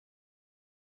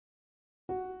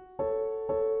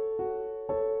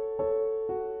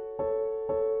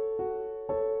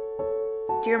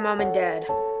Dear Mom and Dad,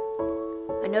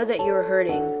 I know that you are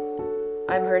hurting.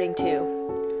 I'm hurting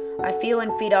too. I feel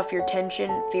and feed off your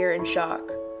tension, fear, and shock.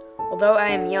 Although I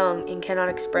am young and cannot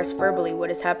express verbally what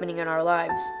is happening in our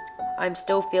lives, I am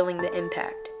still feeling the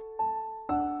impact.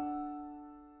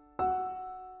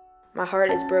 My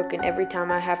heart is broken every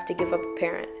time I have to give up a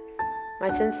parent. My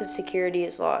sense of security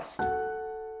is lost.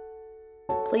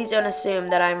 Please don't assume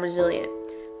that I am resilient.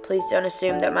 Please don't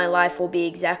assume that my life will be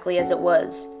exactly as it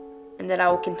was, and that I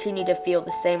will continue to feel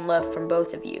the same love from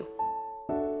both of you.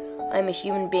 I am a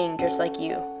human being just like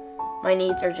you. My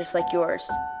needs are just like yours.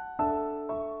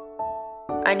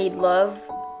 I need love,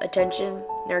 attention,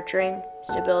 nurturing,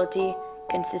 stability,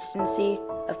 consistency,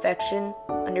 affection,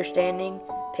 understanding,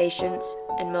 patience,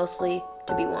 and mostly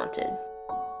to be wanted.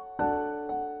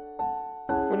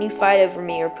 When you fight over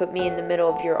me or put me in the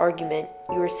middle of your argument,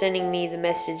 you are sending me the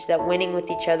message that winning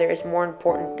with each other is more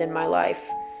important than my life.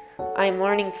 I am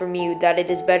learning from you that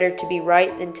it is better to be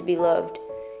right than to be loved.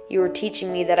 You are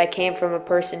teaching me that I came from a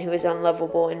person who is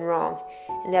unlovable and wrong,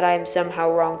 and that I am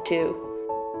somehow wrong too.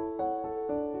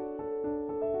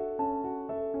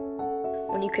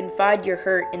 When you confide your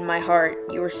hurt in my heart,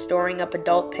 you are storing up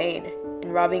adult pain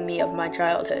and robbing me of my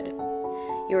childhood.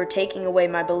 You are taking away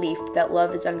my belief that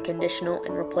love is unconditional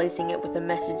and replacing it with a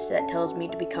message that tells me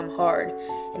to become hard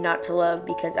and not to love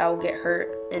because I will get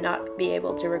hurt and not be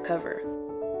able to recover.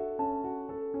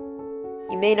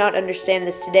 You may not understand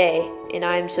this today, and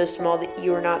I am so small that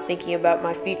you are not thinking about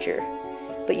my future,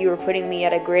 but you are putting me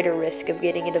at a greater risk of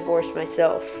getting a divorce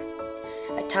myself.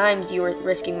 At times, you are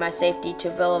risking my safety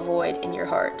to fill a void in your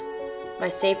heart. My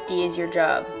safety is your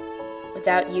job.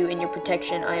 Without you and your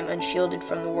protection, I am unshielded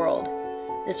from the world.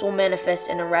 This will manifest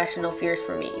in irrational fears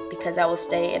for me, because I will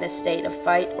stay in a state of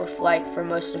fight or flight for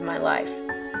most of my life.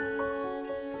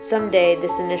 Someday,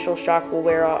 this initial shock will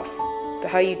wear off, but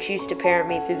how you choose to parent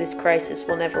me through this crisis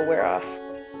will never wear off.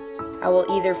 I will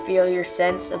either feel your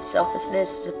sense of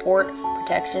selflessness, support,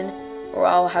 protection, or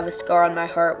I will have a scar on my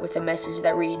heart with a message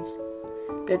that reads,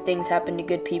 "Good things happen to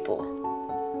good people.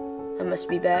 I must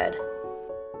be bad."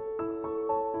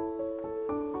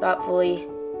 Thoughtfully,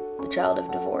 the child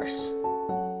of divorce.